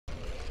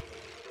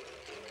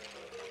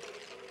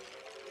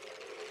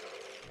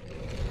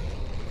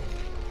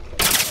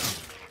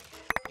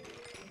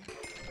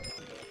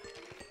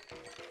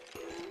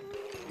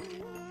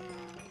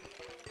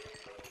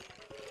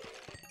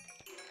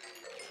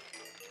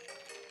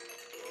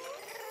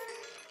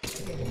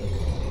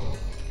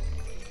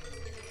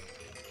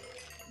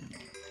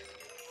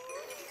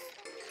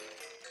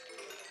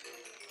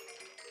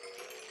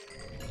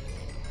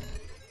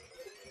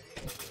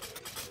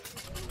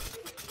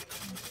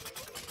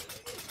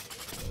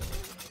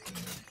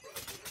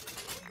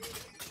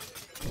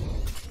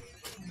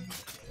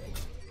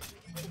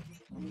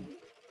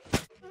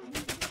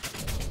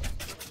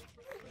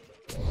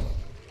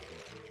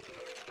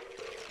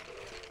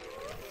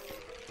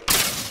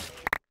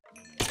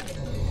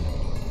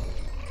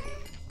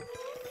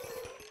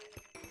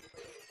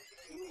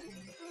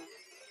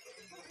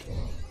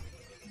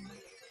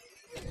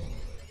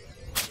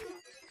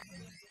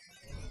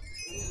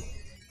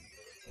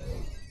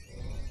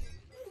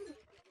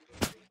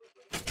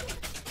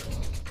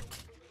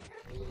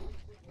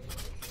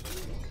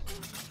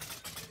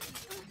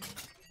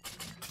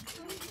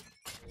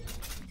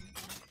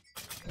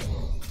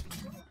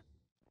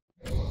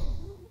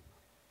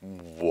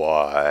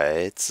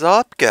What's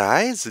up,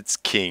 guys? It's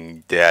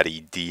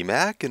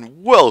KingDaddyDMAC,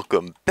 and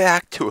welcome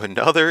back to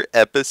another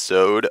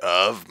episode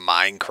of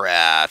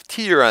Minecraft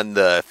here on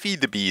the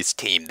Feed the Beast,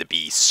 Tame the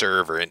Beast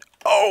server. And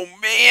oh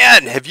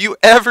man, have you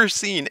ever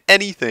seen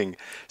anything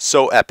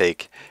so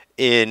epic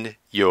in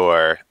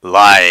your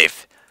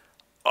life?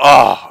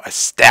 Oh, a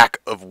stack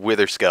of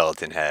wither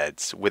skeleton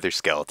heads, wither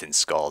skeleton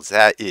skulls.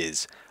 That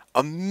is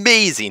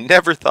amazing.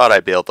 Never thought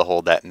I'd be able to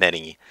hold that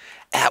many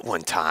at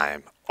one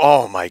time.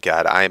 Oh my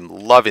god, I'm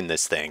loving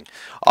this thing.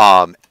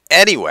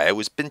 Anyway, I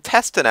was been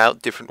testing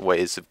out different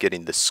ways of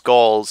getting the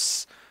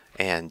skulls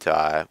and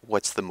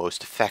what's the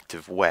most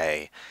effective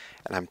way.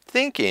 And I'm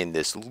thinking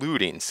this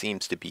looting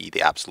seems to be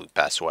the absolute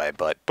best way,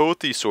 but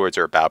both these swords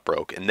are about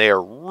broke and they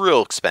are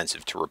real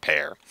expensive to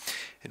repair.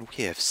 And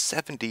we have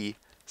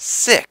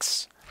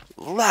 76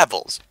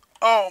 levels.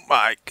 Oh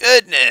my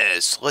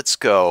goodness. Let's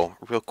go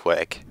real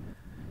quick.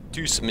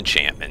 Do some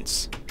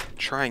enchantments.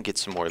 Try and get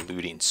some more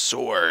looting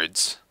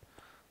swords.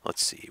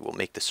 Let's see, we'll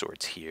make the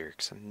swords here,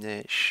 because I'm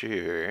not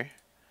sure.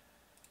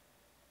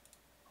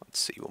 Let's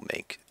see, we'll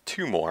make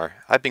 2 more.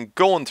 I've been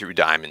going through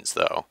diamonds,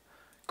 though,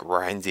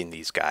 grinding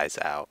these guys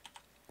out.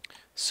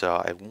 So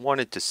I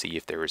wanted to see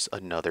if there was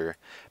another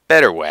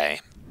better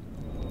way.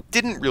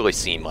 Didn't really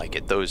seem like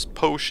it. Those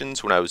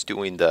potions, when I was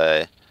doing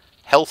the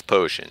health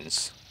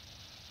potions.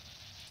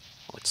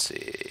 Let's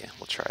see,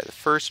 we'll try the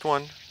first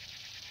one.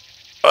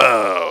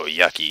 Oh,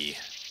 yucky.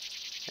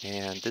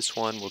 And this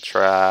one we'll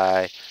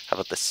try. How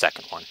about the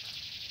second one?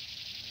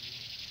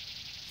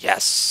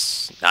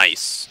 Yes,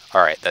 nice.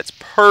 All right, that's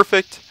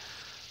perfect.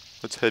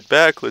 Let's head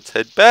back. Let's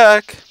head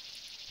back.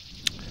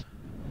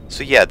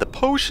 So yeah, the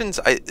potions.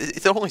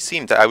 It only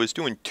seemed that I was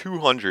doing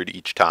 200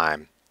 each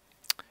time,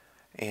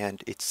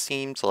 and it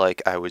seems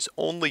like I was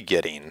only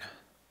getting.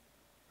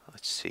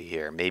 Let's see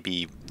here,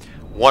 maybe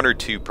 1 or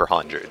 2 per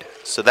 100.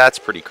 So that's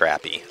pretty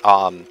crappy.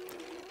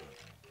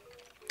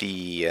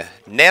 The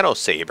Nano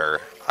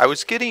Saber, I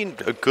was getting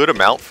a good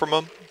amount from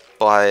them,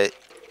 but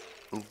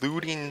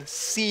looting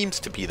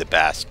seems to be the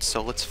best,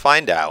 so let's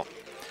find out.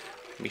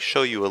 Let me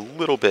show you a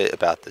little bit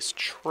about this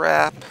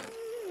trap,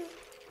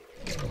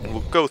 and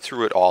we'll go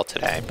through it all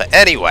today. But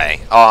anyway,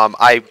 I'm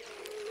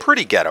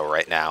pretty ghetto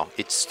right now.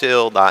 It's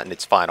still not in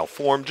its final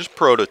form, just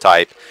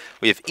prototype.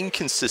 We have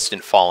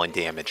inconsistent falling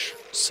damage,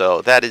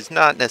 so that is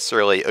not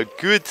necessarily a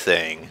good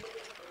thing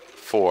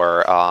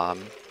for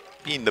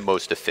being the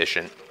most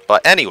efficient.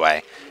 But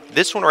anyway,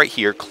 this one right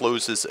here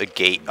closes a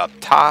gate up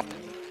top,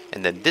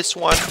 and then this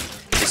one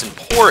is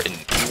important.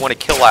 You want to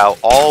kill out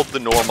all the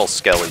normal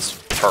skellies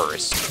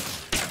first.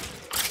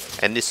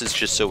 And this is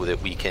just so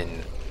that we can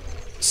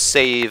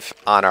save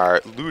on our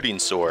looting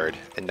sword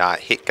and not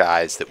hit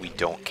guys that we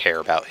don't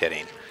care about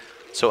hitting.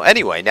 So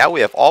anyway, now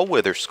we have all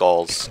wither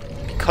skulls.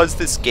 Because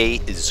this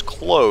gate is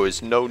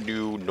closed, no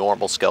new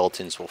normal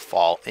skeletons will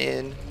fall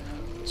in.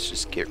 Let's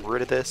just get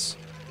rid of this.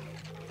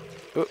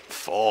 Ooh,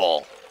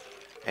 full.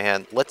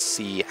 And let's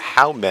see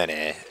how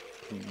many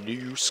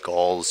new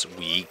skulls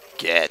we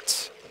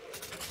get.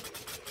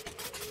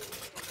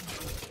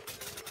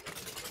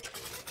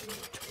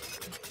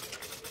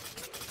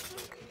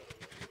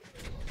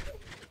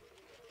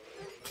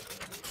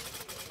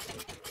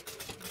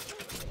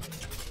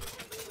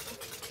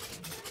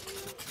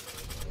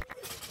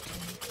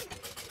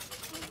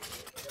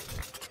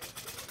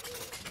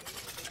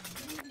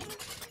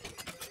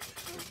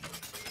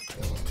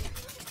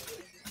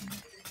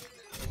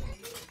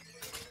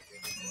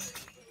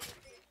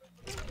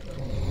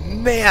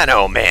 Man,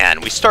 oh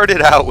man, we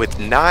started out with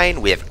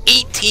 9, we have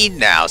 18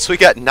 now, so we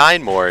got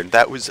 9 more, and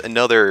that was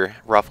another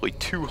roughly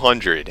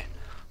 200.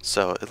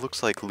 So it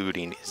looks like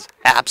looting is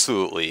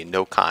absolutely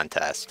no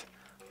contest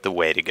the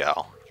way to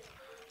go.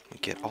 We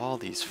get all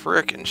these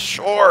frickin'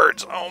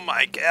 swords, oh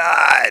my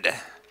god.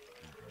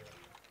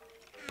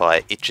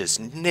 But it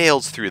just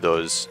nails through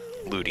those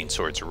looting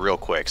swords real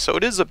quick, so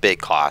it is a bit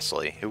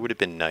costly. It would have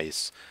been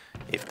nice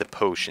if the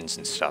potions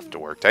and stuff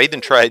worked. I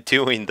even tried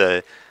doing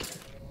the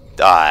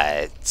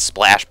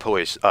splash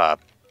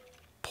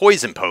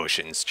poison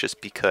potions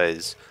just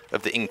because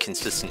of the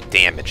inconsistent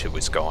damage that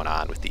was going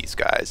on with these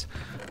guys.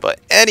 But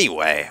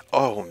anyway,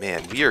 oh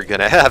man, we are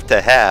gonna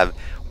have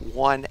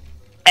one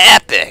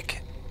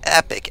epic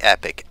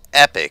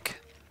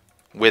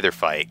wither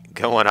fight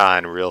going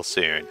on real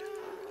soon.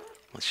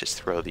 Let's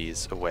just throw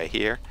these away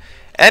here.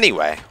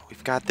 Anyway,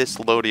 we've got this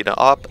loading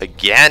up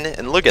again,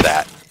 and look at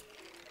that.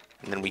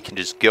 And then we can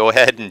just go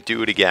ahead and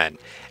do it again.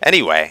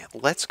 Anyway,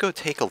 let's go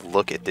take a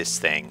look at this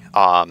thing.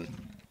 Do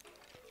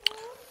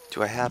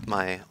I have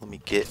my... Let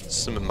me get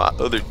some of my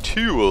other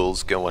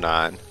tools going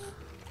on.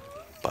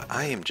 But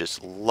I am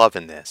just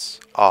loving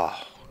this.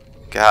 Oh,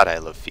 God, I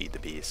love Feed the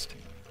Beast.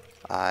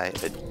 I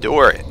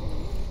adore it.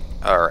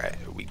 Alright,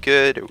 are we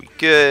good? Are we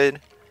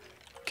good?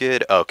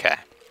 Good, okay.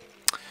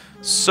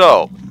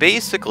 So,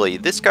 basically,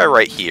 this guy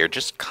right here,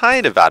 just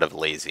kind of out of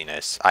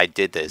laziness, I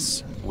did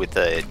this with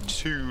the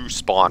 2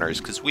 spawners,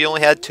 because we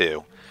only had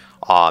 2.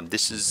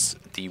 This is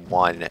the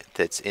one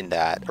that's in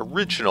that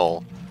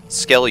original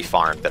Skelly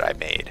farm that I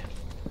made.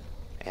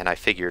 And I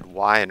figured,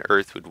 why on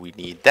earth would we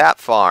need that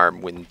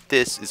farm when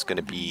this is going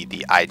to be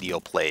the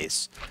ideal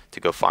place to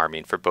go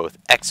farming for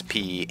both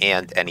XP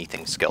and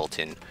anything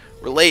skeleton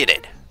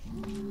related.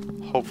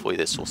 Hopefully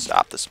this will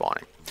stop the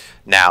spawning.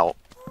 Now,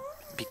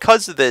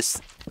 because of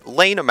this,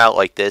 laying them out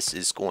like this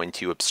is going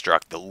to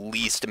obstruct the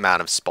least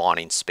amount of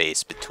spawning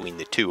space between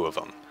the 2 of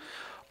them.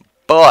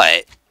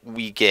 But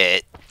we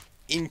get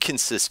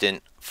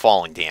inconsistent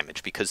falling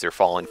damage because they're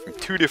falling from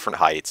 2 different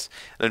heights.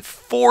 And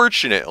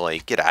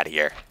unfortunately, get out of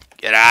here.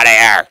 Get out of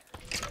here!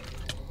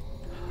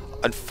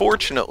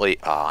 Unfortunately,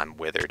 oh, I'm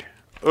withered.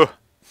 Ugh.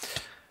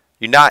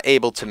 You're not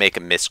able to make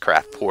a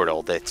Mystcraft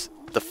portal that's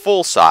the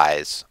full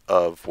size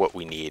of what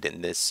we need,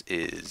 and this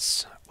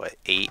is, what,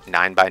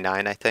 9 by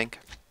 9, I think?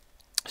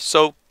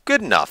 So,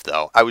 good enough,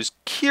 though. I was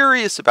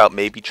curious about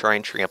maybe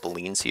trying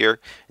trampolines here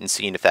and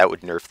seeing if that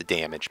would nerf the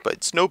damage, but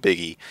it's no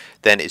biggie.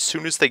 Then, as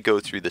soon as they go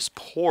through this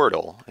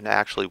portal, and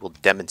actually we'll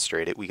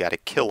demonstrate it, we got to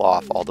kill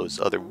off all those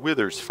other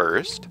withers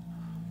first.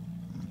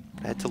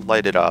 I had to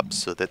light it up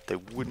so that they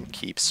wouldn't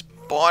keep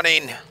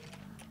spawning.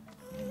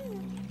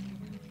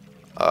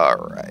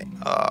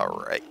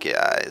 Alright,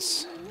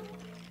 guys.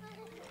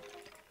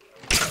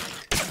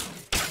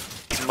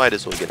 Might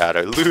as well get out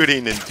our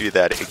looting and do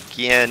that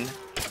again.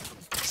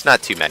 It's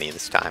not too many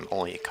this time,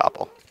 only a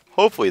couple.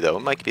 Hopefully, though,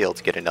 we might be able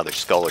to get another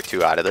skull or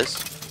 2 out of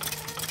this.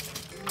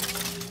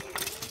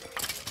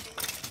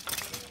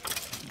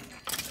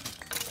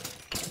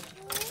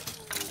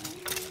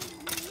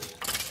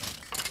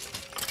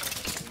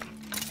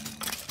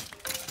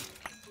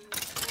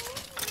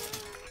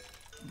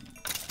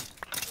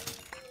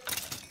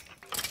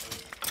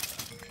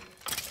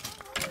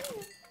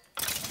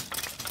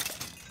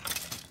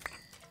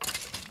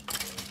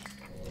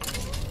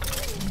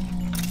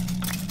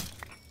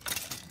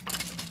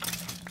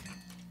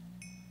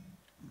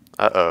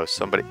 Uh-oh,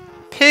 somebody...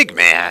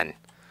 Pigman!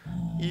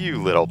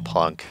 You little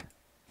punk.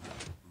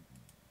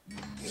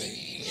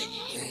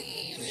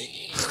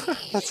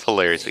 That's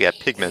hilarious. We got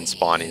pigmen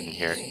spawning in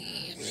here.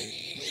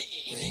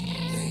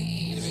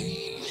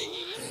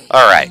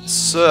 Alright,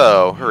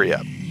 so, hurry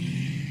up.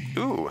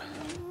 Ooh,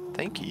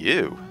 thank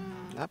you.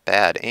 Not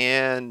bad.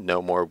 And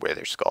no more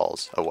wither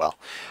skulls. Oh well.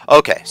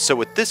 Okay, so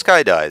what this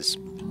guy does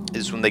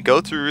is when they go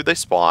through, they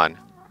spawn.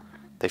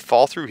 They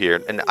fall through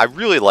here, and I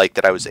really like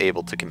that I was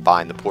able to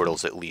combine the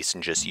portals at least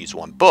and just use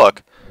 1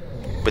 book.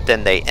 But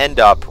then they end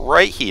up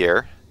right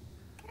here,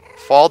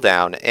 fall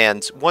down,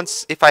 and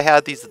once, if I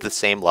had these at the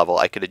same level,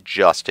 I could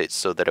adjust it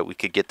so that we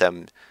could get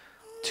them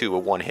to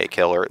a 1-hit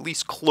kill, or at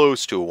least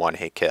close to a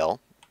 1-hit kill.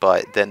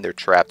 But then they're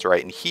trapped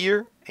right in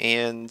here,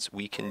 and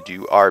we can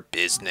do our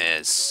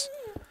business.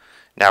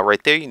 Now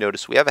right there you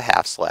notice we have a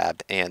half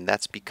slab, and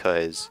that's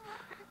because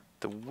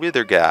the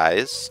wither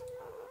guys...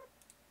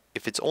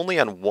 If it's only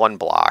on 1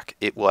 block,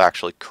 it will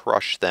actually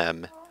crush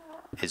them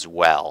as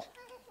well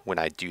when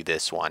I do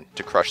this one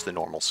to crush the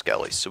normal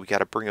skellies. So we got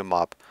to bring them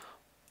up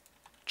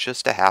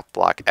just a half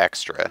block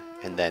extra,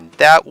 and then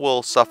that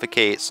will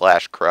suffocate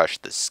 / crush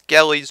the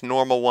skellies,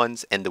 normal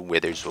ones, and the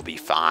withers will be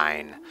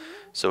fine.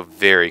 So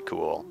very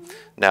cool.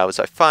 Now as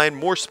I find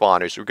more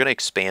spawners, we're going to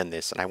expand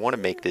this, and I want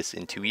to make this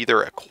into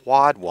either a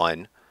quad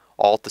one,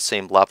 all at the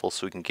same level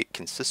so we can get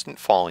consistent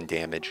falling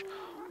damage,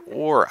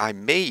 or I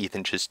may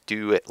even just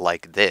do it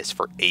like this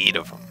for 8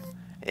 of them.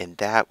 And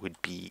that would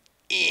be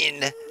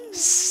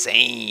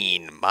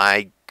insane.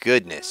 My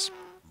goodness.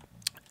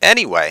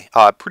 Anyway,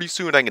 pretty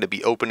soon I'm going to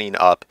be opening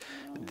up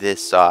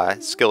this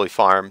Skelly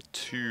farm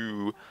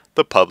to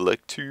the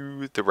public,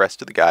 to the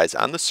rest of the guys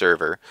on the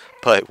server.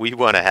 But we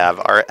want to have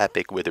our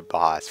epic wither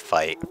boss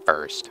fight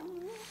first.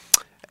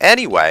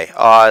 Anyway,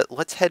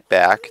 let's head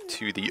back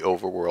to the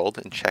overworld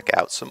and check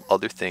out some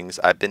other things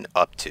I've been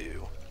up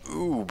to.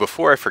 Ooh,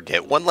 before I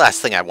forget, one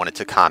last thing I wanted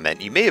to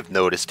comment. You may have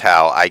noticed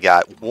how I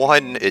got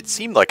one, it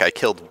seemed like I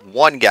killed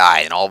one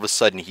guy and all of a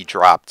sudden he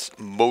dropped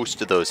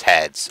most of those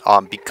heads.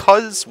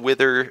 Because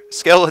wither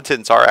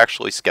skeletons are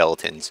actually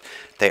skeletons,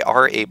 they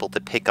are able to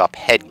pick up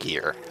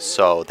headgear.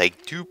 So they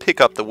do pick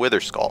up the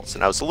wither skulls.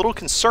 And I was a little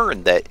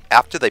concerned that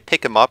after they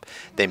pick them up,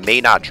 they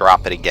may not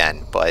drop it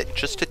again. But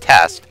just to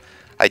test,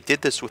 I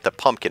did this with the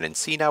pumpkin, and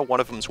see now one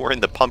of them's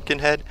wearing the pumpkin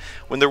head?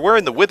 When they're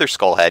wearing the wither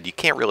skull head, you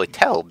can't really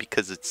tell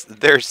because it's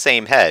their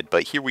same head,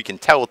 but here we can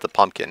tell with the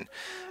pumpkin.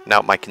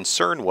 Now, my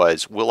concern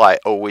was, will I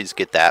always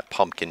get that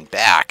pumpkin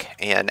back?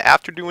 And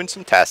after doing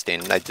some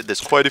testing, and I did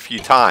this quite a few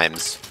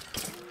times,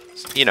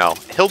 you know,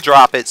 he'll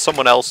drop it,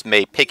 someone else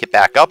may pick it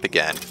back up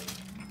again,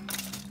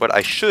 but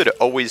I should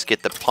always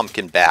get the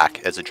pumpkin back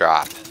as a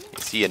drop.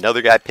 You see,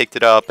 another guy picked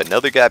it up,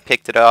 another guy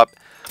picked it up,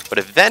 but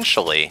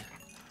eventually,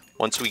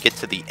 once we get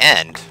to the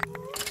end,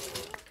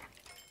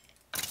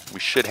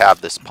 we should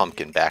have this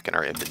pumpkin back in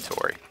our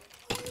inventory.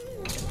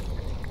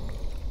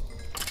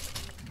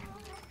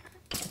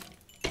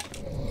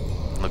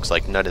 Looks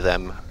like none of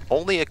them,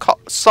 only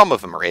some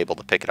of them are able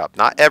to pick it up.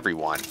 Not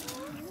everyone.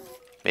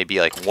 Maybe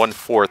like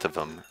 1/4 of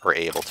them are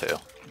able to.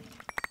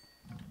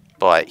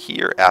 But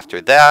here, after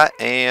that,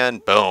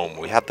 and boom,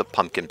 we have the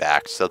pumpkin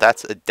back. So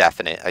that's a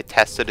definite. I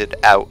tested it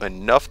out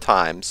enough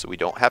times so we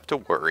don't have to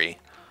worry.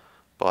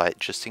 But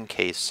just in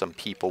case some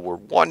people were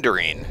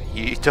wondering,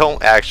 you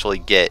don't actually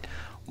get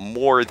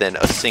more than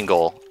a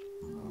single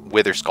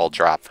wither skull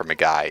drop from a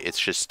guy. It's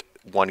just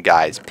one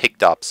guy's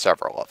picked up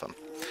several of them.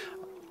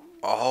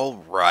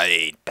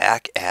 Alright,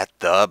 back at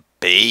the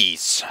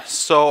base.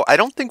 So I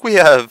don't think we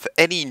have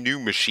any new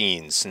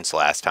machines since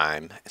last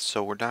time,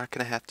 so we're not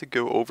going to have to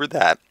go over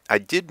that. I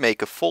did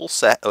make a full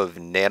set of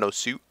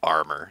nanosuit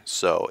armor,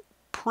 so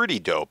pretty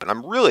dope, and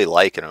I'm really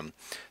liking them.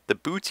 The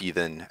boots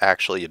even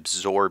actually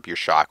absorb your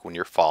shock when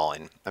you're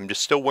falling. I'm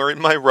just still wearing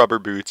my rubber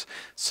boots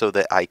so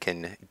that I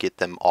can get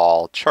them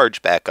all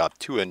charged back up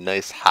to a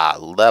nice high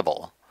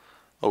level.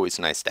 Always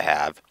nice to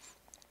have.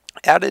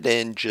 Added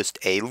in just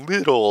a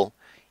little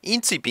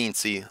eensy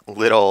beensy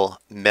little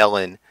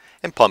melon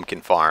and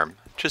pumpkin farm.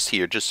 Just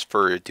here, just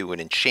for doing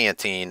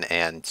enchanting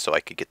and so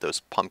I could get those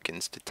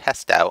pumpkins to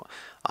test out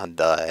on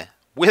the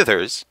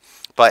withers.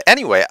 But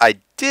anyway, I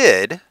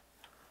did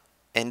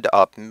end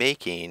up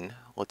making,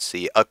 let's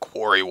see, a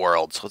quarry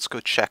world. So let's go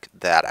check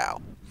that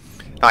out.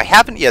 Now, I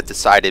haven't yet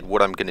decided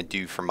what I'm going to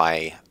do for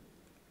my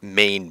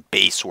main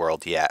base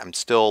world yet. I'm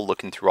still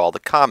looking through all the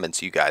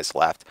comments you guys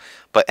left.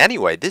 But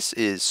anyway, this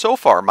is so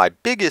far my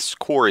biggest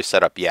quarry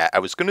setup yet. I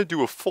was going to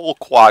do a full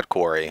quad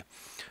quarry,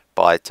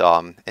 but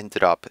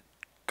ended up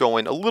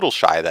going a little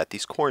shy of that.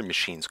 These quarry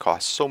machines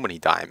cost so many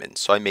diamonds.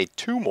 So I made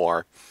 2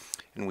 more,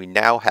 and we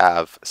now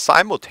have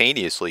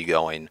simultaneously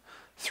going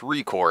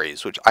 3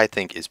 quarries, which I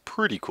think is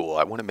pretty cool.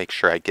 I want to make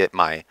sure I get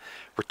my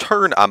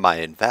return on my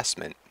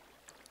investment.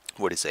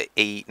 What is it?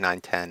 8,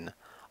 9, 10,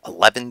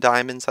 11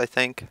 diamonds, I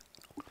think,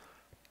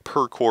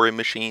 per quarry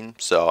machine.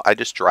 So I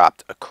just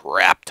dropped a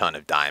crap ton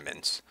of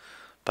diamonds.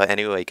 But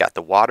anyway, got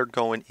the water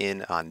going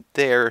in on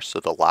there so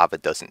the lava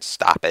doesn't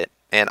stop it.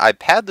 And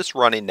I've had this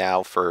running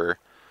now for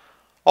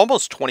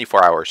almost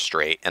 24 hours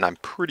straight, and I'm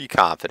pretty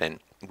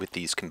confident with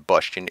these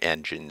combustion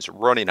engines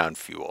running on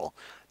fuel.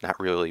 Not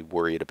really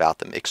worried about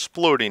them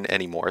exploding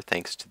anymore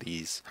thanks to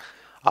these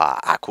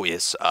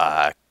aqueous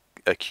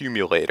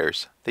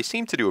accumulators. They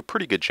seem to do a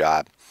pretty good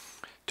job.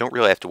 Don't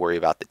really have to worry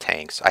about the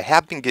tanks. I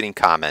have been getting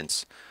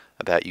comments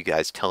about you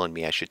guys telling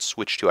me I should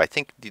switch to, I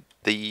think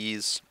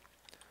these,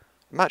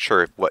 I'm not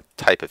sure what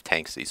type of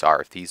tanks these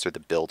are. If these are the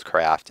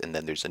Buildcraft and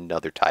then there's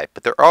another type.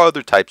 But there are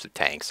other types of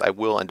tanks. I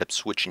will end up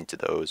switching to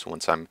those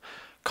once I'm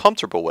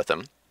comfortable with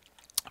them.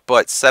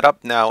 But set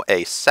up now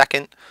a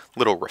second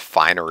little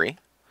refinery.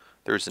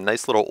 There's a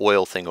nice little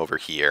oil thing over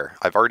here.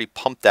 I've already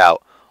pumped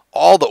out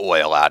all the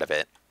oil out of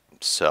it.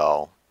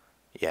 So,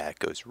 yeah, it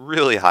goes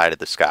really high to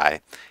the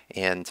sky.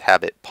 And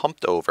have it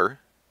pumped over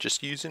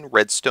just using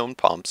redstone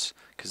pumps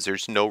because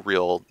there's no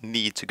real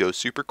need to go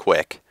super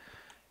quick.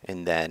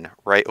 And then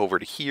right over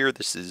to here,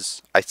 this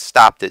is, I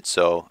stopped it,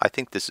 so I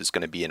think this is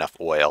going to be enough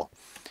oil.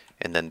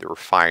 And then the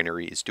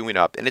refinery is doing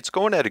up, and it's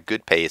going at a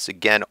good pace.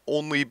 Again,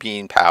 only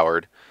being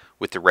powered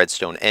with the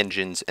redstone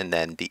engines and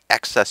then the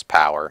excess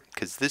power,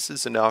 because this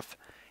is enough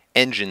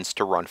engines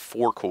to run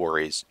 4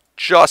 quarries.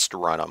 Just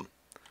run them.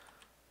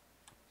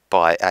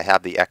 But I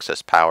have the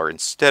excess power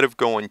instead of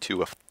going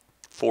to a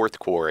 4th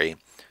quarry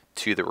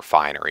to the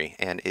refinery,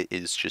 and it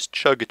is just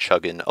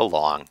chugga-chugging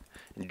along,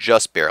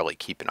 just barely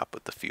keeping up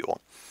with the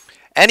fuel.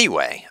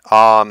 Anyway,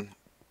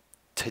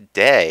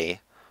 today,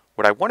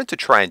 what I wanted to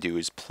try and do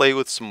is play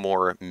with some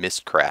more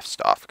Mystcraft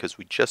stuff, because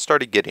we just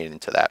started getting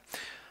into that.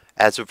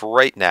 As of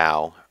right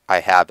now,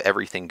 I have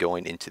everything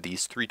going into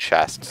these 3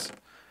 chests,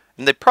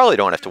 and they probably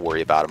don't have to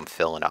worry about them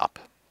filling up,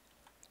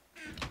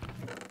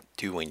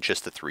 doing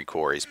just the 3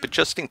 quarries, but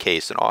just in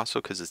case, and also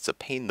because it's a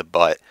pain in the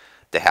butt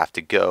to have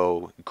to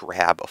go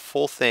grab a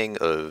full thing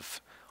of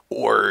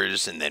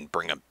ores and then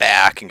bring them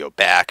back and go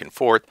back and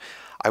forth.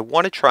 I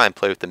want to try and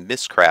play with the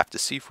Mystcraft to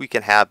see if we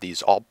can have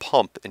these all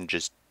pump and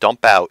just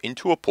dump out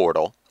into a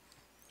portal,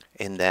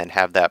 and then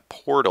have that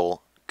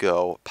portal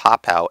go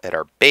pop out at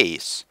our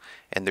base.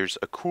 And there's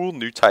a cool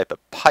new type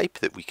of pipe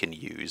that we can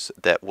use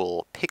that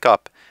will pick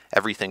up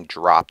everything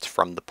dropped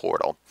from the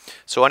portal.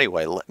 So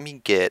anyway, let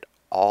me get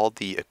all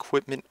the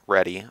equipment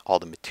ready, all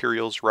the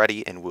materials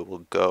ready, and we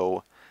will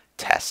go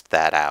test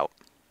that out.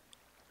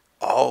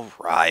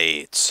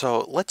 Alright,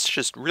 so let's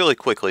just really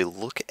quickly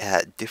look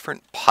at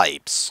different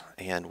pipes,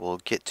 and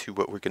we'll get to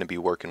what we're going to be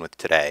working with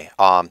today.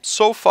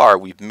 So far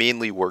we've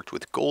mainly worked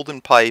with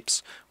golden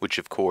pipes, which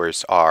of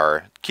course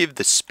give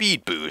the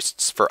speed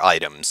boosts for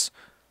items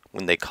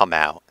when they come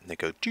out, and they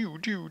go do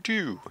do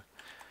do.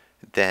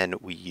 Then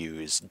we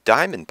use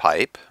diamond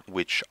pipe,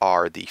 which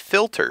are the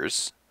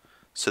filters,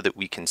 so that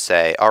we can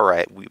say,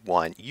 alright, we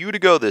want you to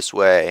go this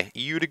way,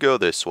 you to go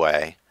this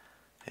way,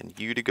 and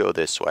you to go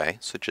this way.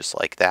 So just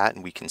like that,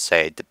 and we can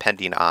say,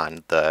 depending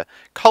on the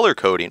color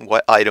coding,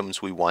 what items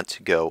we want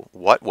to go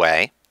what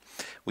way.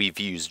 We've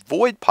used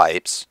void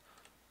pipes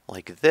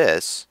like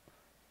this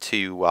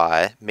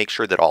to make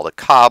sure that all the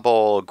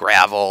cobble,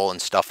 gravel,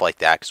 and stuff like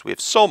that, because we have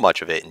so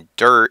much of it, and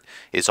dirt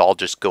is all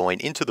just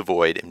going into the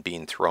void and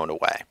being thrown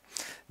away.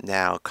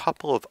 Now, a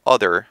couple of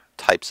other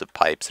types of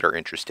pipes that are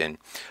interesting.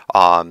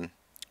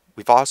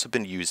 We've also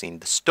been using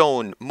the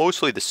stone,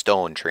 mostly the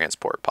stone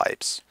transport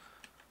pipes,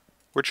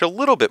 which are a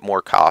little bit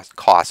more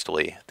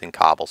costly than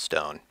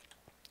cobblestone.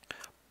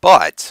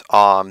 But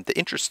the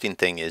interesting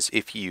thing is,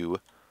 if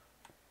you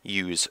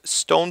use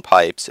stone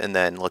pipes and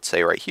then, let's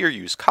say right here,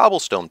 use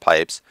cobblestone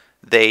pipes,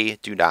 they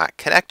do not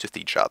connect with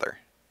each other.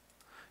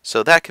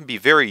 So that can be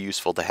very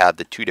useful to have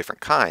the two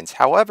different kinds.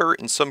 However,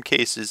 in some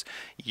cases,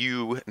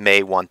 you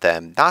may want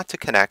them not to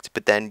connect,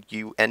 but then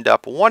you end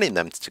up wanting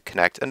them to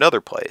connect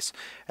another place.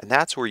 And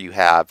that's where you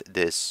have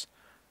this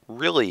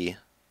really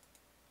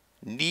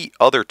neat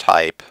other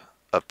type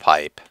of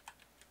pipe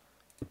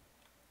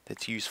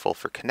that's useful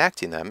for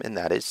connecting them, and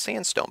that is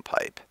sandstone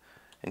pipe.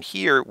 And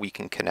here we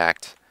can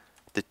connect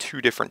the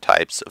two different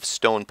types of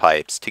stone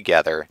pipes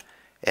together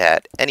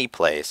at any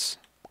place,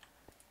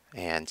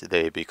 and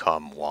they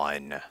become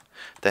one.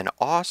 Then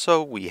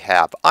also we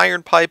have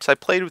iron pipes. I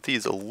played with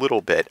these a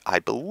little bit, I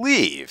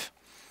believe.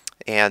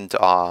 And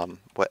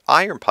what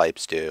iron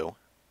pipes do,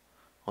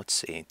 let's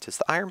see, does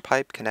the iron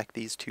pipe connect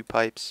these two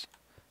pipes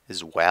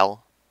as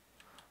well?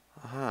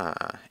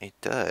 It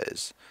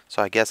does.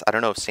 So I guess, I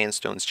don't know if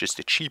sandstone's just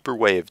a cheaper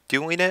way of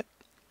doing it,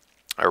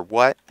 or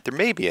what. There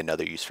may be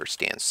another use for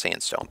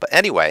sandstone. But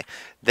anyway,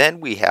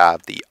 then we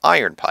have the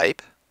iron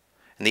pipe.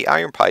 And the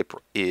iron pipe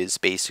is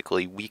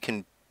basically, we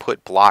can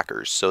put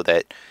blockers so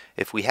that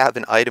if we have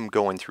an item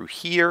going through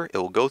here, it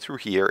will go through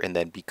here, and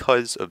then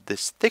because of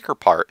this thicker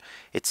part,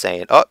 it's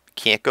saying, oh,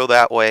 can't go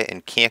that way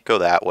and can't go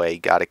that way,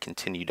 got to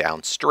continue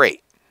down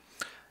straight.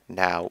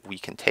 Now we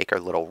can take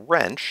our little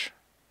wrench,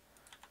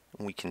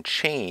 and we can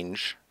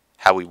change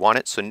how we want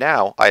it. So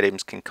now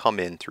items can come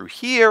in through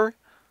here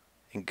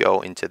and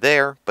go into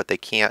there, but they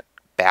can't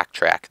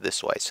backtrack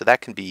this way. So that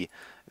can be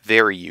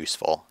very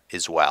useful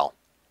as well.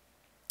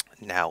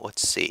 Now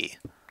let's see,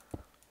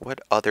 what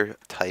other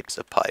types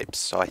of pipes?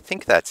 So I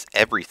think that's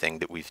everything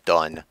that we've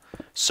done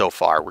so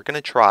far. We're going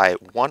to try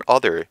one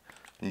other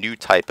new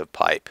type of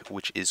pipe,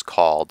 which is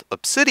called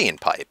obsidian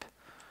pipe.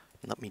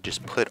 Let me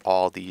just put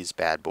all these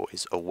bad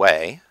boys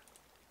away.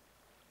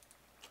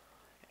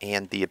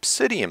 And the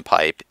obsidian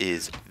pipe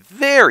is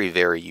very,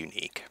 very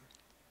unique.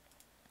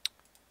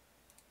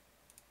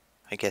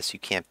 I guess you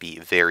can't be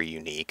very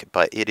unique,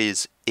 but it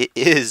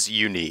is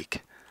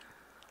unique.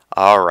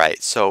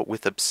 Alright, so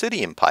with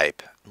obsidian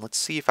pipe, let's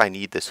see if I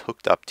need this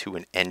hooked up to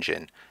an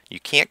engine. You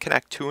can't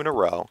connect two in a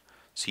row,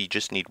 so you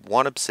just need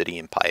one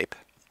obsidian pipe.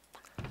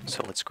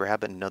 So let's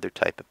grab another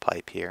type of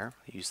pipe here.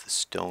 Use the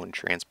stone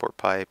transport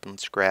pipe, and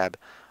let's grab,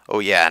 oh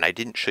yeah, and I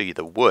didn't show you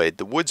the wood.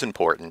 The wood's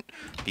important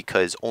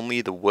because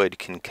only the wood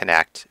can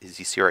connect. As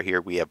you see right here,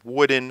 we have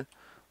wooden,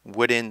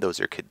 those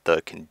are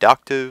the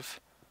conductive.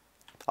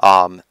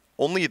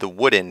 Only the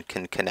wooden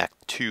can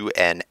connect to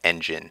an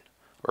engine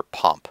or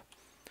pump.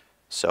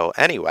 So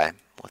anyway,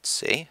 let's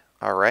see.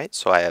 Alright,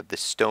 so I have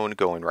this stone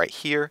going right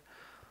here,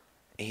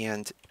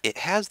 and it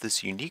has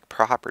this unique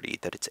property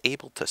that it's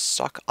able to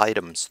suck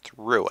items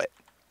through it.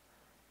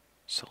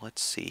 So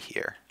let's see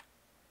here.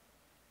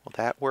 Will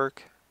that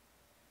work?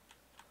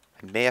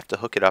 I may have to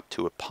hook it up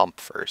to a pump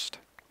first.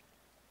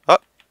 Oh,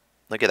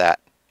 look at that.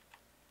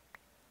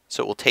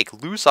 So it will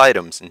take loose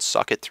items and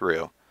suck it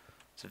through.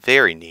 It's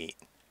very neat.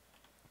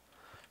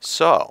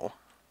 So,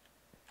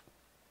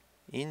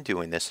 in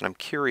doing this, and I'm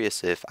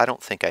curious if, I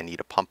don't think I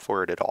need a pump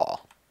for it at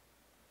all,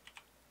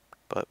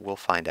 but we'll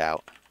find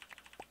out.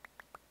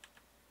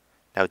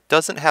 Now it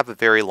doesn't have a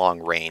very long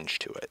range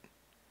to it.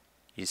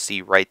 You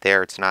see right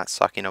there, it's not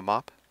sucking them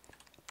up.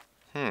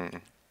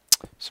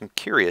 So I'm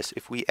curious,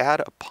 if we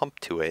add a pump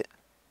to it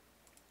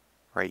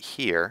right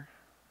here,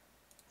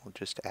 we'll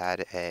just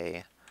add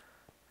a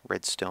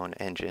redstone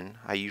engine.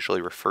 I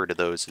usually refer to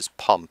those as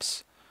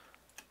pumps.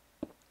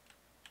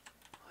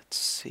 Let's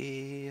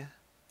see.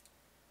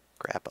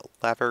 Grab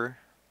a lever.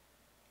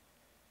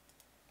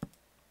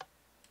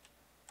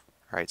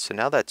 Alright, so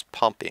now that's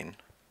pumping.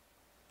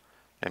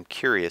 I'm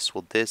curious,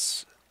 will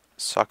this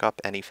suck up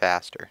any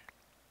faster?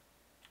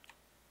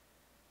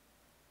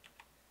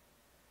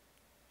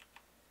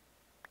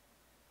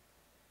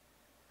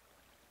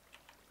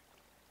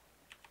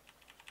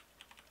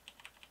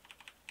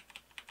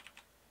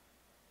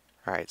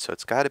 Alright, so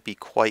it's got to be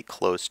quite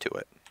close to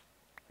it.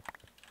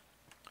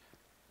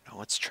 Now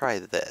let's try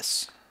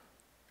this.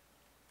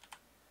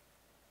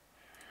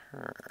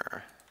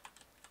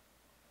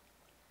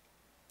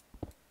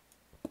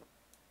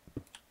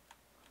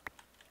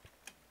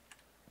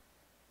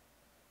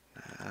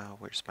 Now,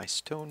 where's my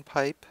stone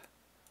pipe?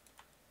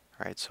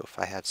 Alright, so if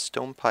I have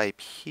stone pipe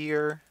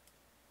here,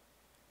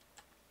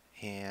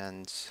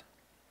 and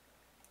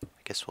I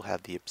guess we'll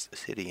have the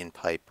obsidian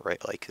pipe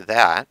right like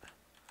that.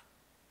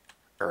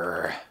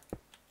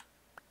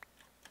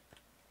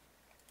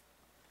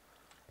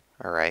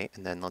 Alright,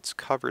 and then let's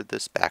cover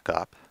this back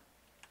up.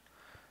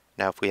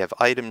 Now if we have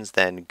items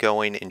then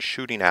going and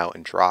shooting out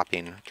and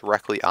dropping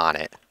directly on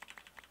it,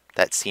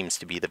 that seems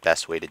to be the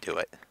best way to do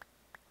it.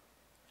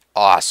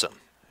 Awesome.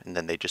 And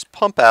then they just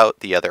pump out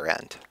the other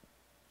end.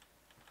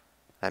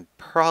 I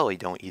probably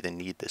don't even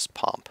need this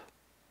pump.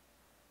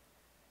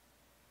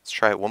 Let's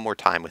try it one more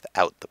time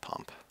without the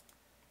pump.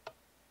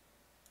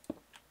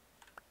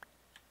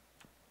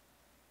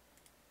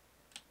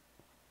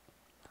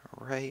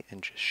 Alright,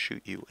 and just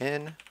shoot you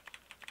in.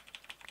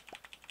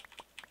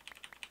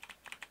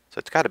 So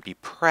it's got to be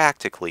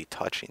practically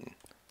touching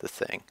the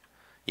thing.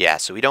 Yeah,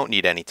 so we don't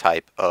need any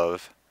type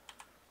of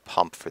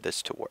pump for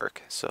this to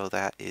work. So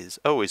that is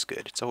always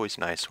good. It's always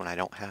nice when I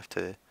don't have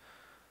to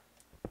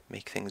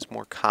make things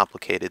more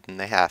complicated than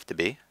they have to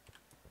be.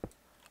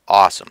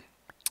 Awesome.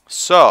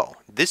 So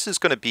this is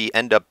going to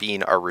end up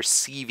being our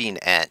receiving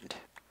end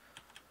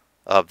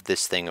of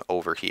this thing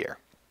over here.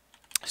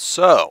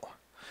 So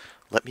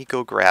let me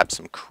go grab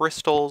some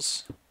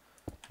crystals.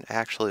 And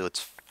actually,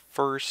 let's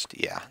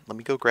let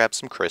me go grab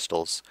some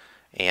crystals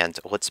and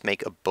let's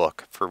make a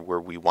book for where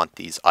we want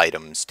these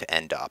items to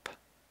end up.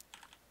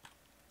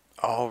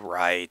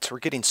 Alright, we're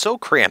getting so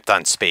cramped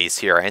on space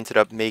here, I ended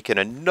up making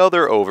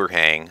another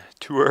overhang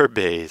to our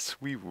base.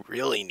 We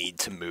really need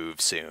to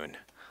move soon.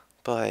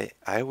 But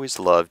I always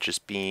love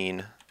just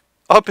being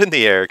up in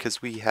the air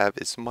because we have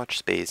as much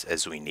space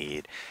as we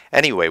need.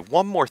 Anyway,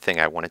 one more thing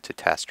I wanted to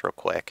test real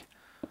quick.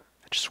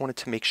 I just wanted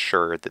to make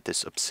sure that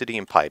this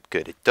obsidian pipe,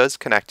 good, it does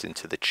connect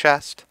into the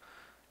chest.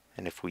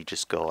 And if we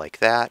just go like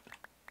that,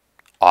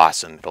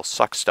 awesome, it'll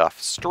suck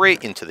stuff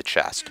straight into the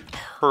chest.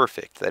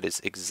 Perfect, that is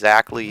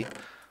exactly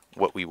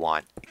what we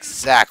want.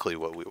 Exactly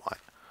what we want.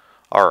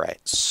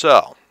 Alright,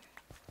 so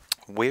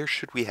where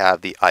should we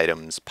have the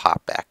items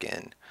pop back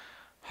in?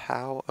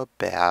 How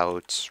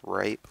about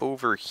right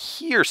over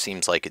here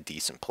seems like a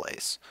decent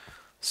place.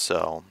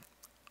 So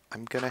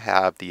I'm going to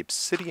have the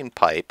obsidian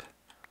pipe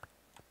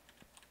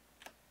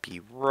be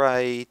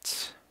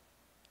right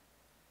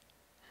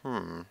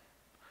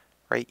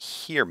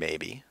here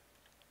maybe.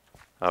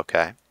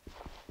 Okay.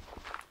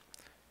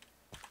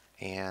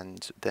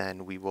 And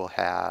then we will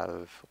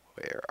have,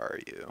 where are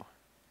you?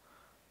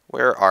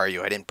 Where are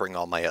you? I didn't bring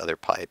all my other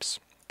pipes.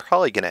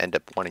 Probably going to end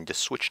up wanting to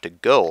switch to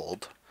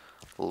gold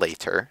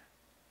later.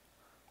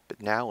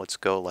 But now let's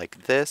go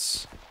like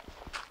this.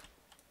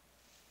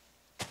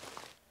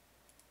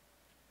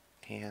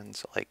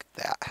 And like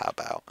that, how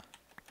about?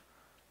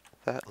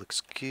 That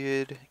looks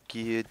good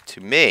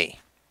to me.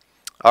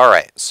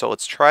 Alright, so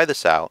let's try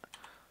this out.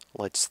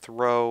 Let's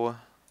throw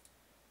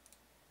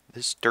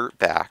this dirt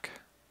back.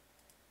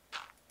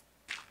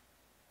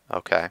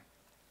 Okay.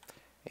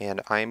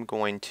 And I'm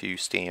going to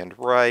stand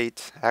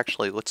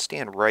actually, let's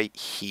stand right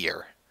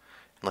here.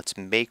 And let's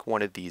make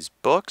one of these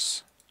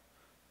books.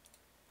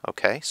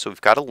 Okay, so we've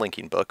got a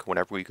linking book.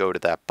 Whenever we go to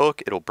that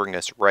book, it'll bring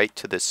us right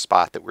to this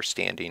spot that we're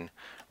standing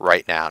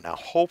right now. Now,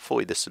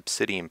 hopefully this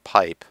obsidian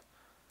pipe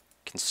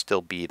can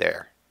still be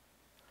there.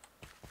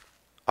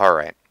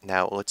 Alright,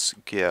 now let's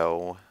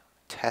go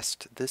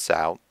test this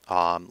out.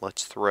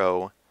 Let's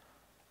throw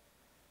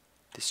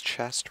this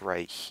chest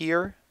right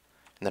here.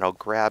 And then I'll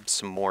grab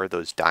some more of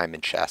those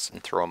diamond chests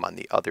and throw them on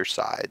the other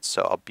side.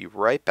 So I'll be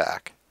right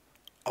back.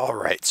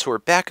 Alright, so we're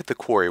back at the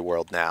quarry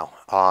world now.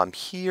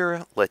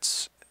 Here,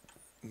 let's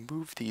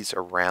move these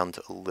around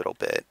a little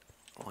bit.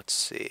 Let's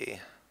see.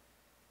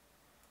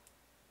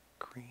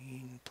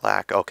 Green,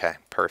 black. Okay,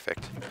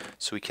 perfect.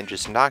 So we can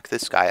just knock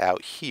this guy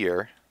out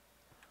here.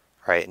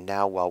 Alright, and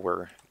now while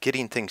we're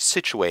getting things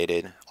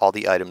situated, all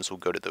the items will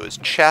go to those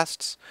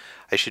chests.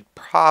 I should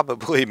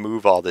probably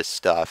move all this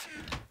stuff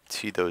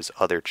to those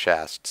other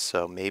chests,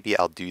 so maybe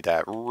I'll do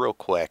that real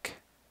quick.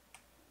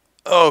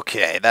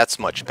 Okay, that's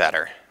much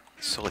better.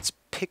 So let's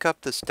pick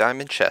up this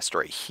diamond chest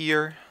right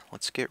here.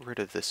 Let's get rid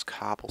of this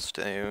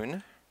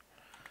cobblestone.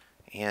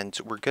 And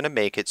we're going to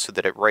make it so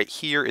that right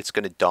here, it's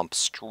going to dump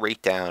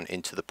straight down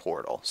into the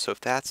portal. So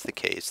if that's the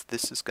case,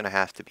 this is going to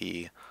have to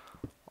be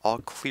all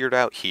cleared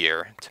out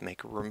here to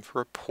make room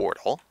for a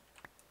portal.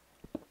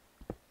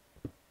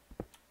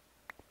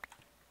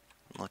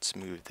 Let's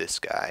move this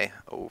guy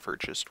over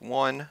just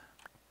one.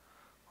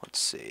 Let's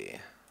see.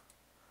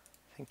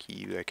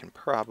 I can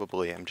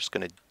probably, I'm just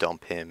going to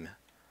dump him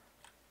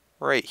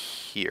right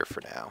here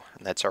for now.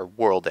 And that's our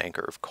world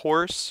anchor, of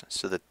course,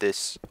 so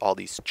that all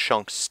these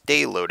chunks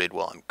stay loaded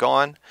while I'm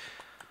gone.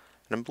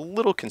 And I'm a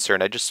little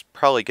concerned. I'm just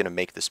probably going to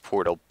make this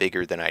portal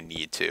bigger than I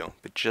need to,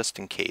 but just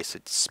in case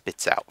it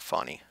spits out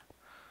funny.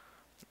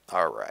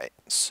 Alright,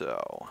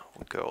 so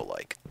we'll go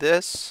like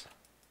this.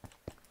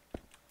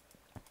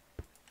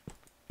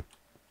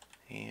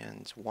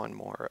 And one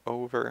more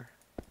over.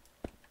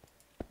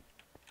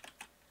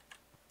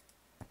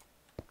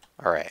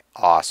 Alright,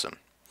 awesome.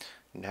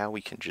 Now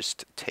we can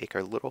just take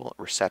our little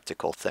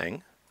receptacle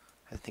thing.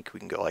 I think we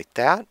can go like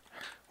that.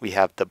 We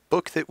have the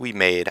book that we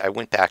made. I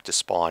went back to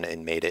Spawn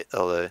and made it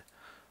a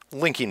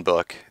linking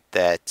book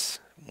that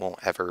won't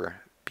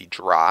ever be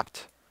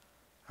dropped.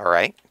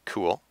 Alright,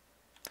 cool.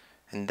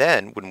 And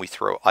then when we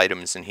throw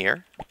items in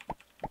here,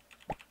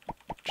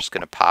 just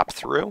going to pop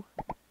through.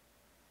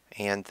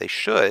 And they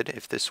should,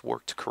 if this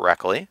worked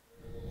correctly,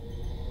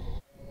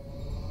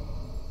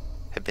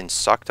 have been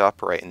sucked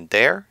up right in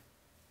there.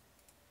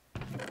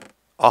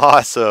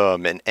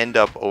 Awesome, and end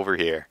up over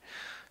here.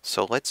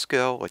 So let's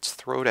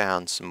throw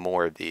down some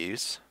more of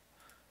these,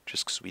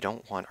 just because we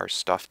don't want our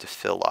stuff to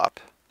fill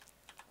up.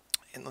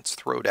 And let's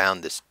throw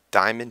down this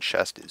diamond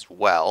chest as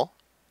well.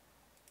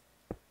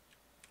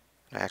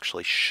 I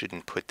actually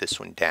shouldn't put this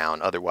one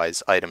down,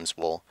 otherwise items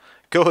will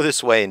go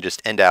this way and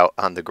just end out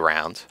on the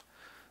ground.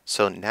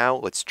 So now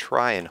let's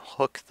try and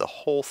hook the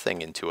whole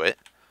thing into it.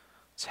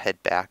 Let's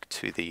head back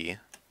to the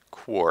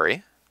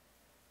quarry.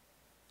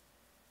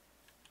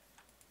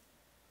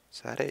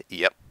 Is that it?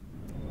 Yep.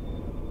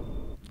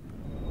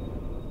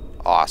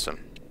 Awesome.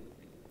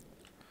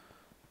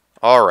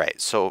 Alright,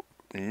 so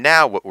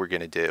now what we're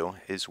going to do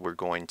is we're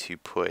going to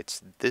put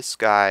this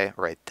guy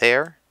right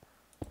there,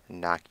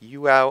 knock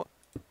you out,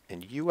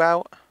 and you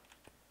out.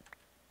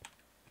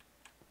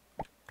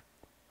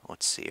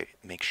 Let's see,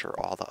 make sure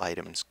all the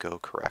items go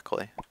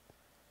correctly.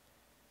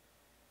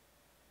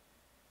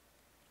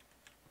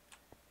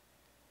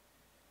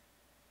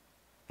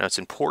 Now it's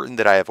important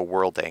that I have a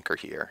world anchor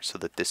here so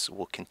that this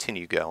will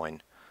continue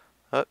going.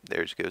 Oh,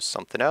 there goes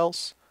something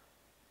else.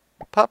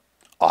 Pop.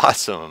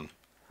 Awesome.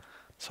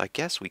 So I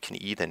guess we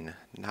can even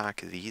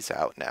knock these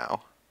out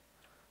now.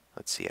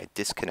 Let's see, I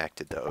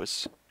disconnected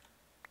those.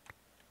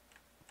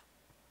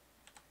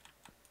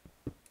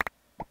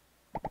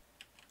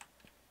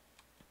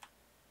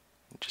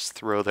 Just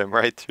throw them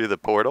right through the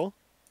portal.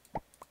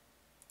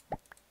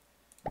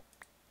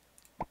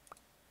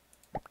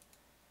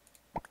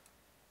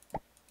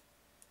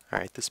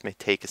 Alright, this may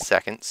take a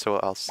second, so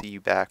I'll see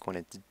you back when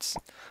it's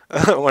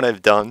when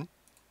I've done.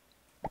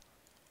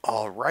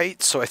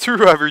 Alright, so I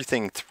threw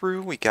everything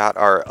through. We got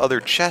our other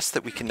chest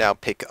that we can now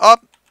pick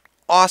up.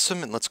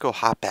 Awesome, and let's go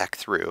hop back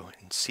through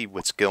and see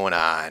what's going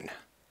on.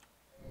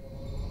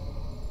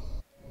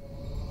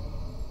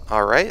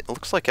 Alright, it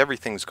looks like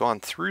everything's gone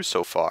through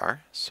so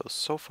far.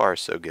 So far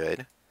so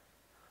good.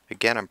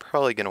 Again, I'm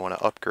probably going to want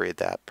to upgrade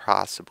that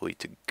possibly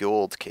to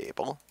gold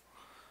cable.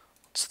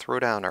 Let's throw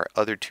down our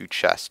other two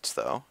chests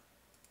though.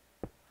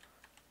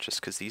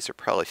 Just because these are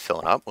probably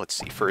filling up. Let's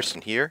see, first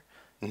in here.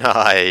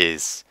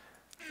 Nice!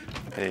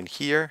 And in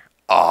here.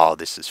 Oh,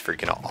 this is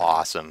freaking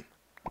awesome.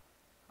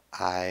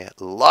 I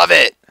love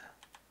it!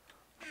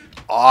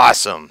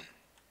 Awesome!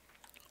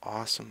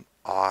 Awesome,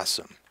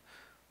 awesome.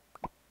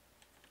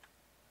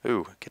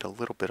 Ooh, get a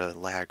little bit of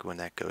lag when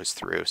that goes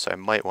through, so I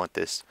might want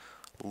this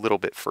a little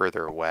bit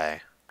further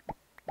away.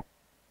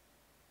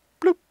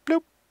 Bloop,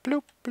 bloop,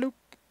 bloop, bloop.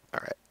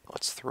 Alright,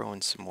 let's throw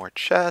in some more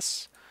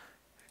chests.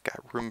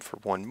 Got room for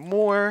one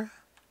more.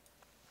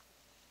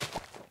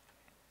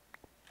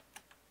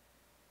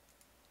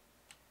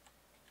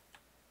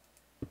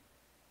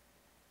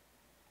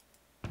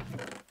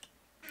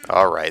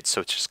 Alright, so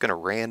it's just going to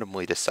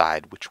randomly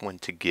decide which one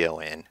to go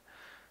in.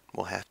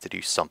 We'll have to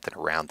do something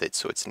around it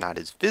so it's not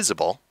as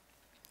visible.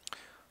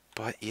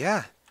 But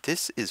yeah,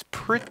 this is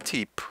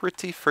pretty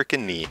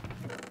freaking neat.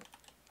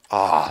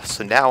 Ah,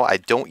 so now I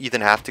don't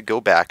even have to go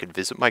back and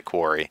visit my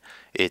quarry.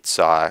 It's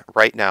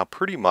right now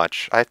pretty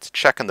much, I have to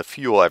check on the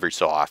fuel every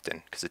so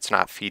often because it's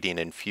not feeding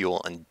in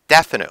fuel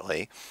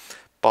indefinitely.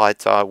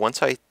 But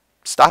once I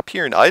stop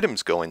hearing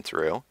items going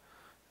through,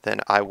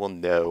 then I will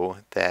know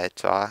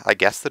that I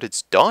guess that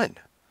it's done.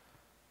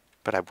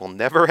 But I will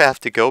never have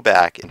to go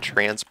back and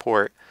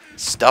transport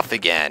stuff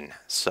again.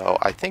 So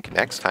I think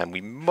next time we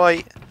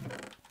might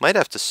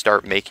have to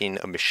start making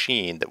a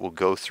machine that will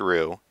go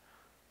through.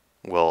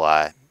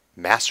 We'll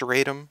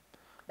macerate them,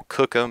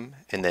 cook them,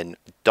 and then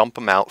dump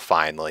them out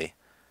finally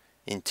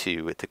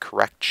into the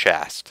correct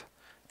chest.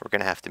 We're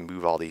going to have to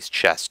move all these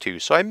chests too.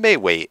 So I may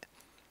wait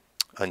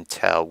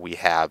until we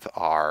have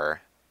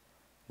our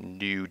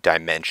new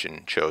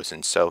dimension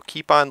chosen. So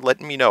keep on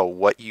letting me know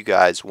what you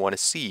guys want to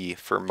see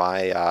for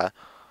my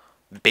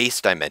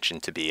base dimension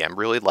to be. I'm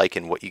really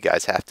liking what you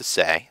guys have to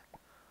say.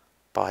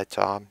 But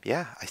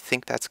yeah, I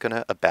think that's going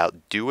to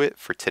about do it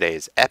for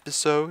today's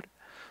episode.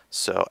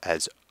 So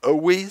as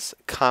always,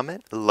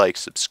 comment, like,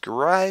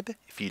 subscribe.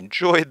 If you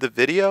enjoyed the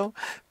video,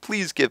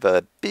 please give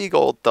a big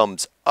old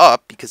thumbs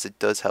up because it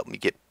does help me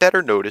get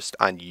better noticed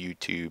on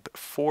YouTube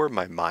for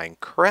my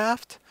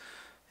Minecraft.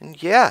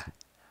 And yeah,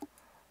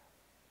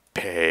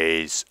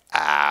 peace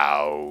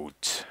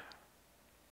out.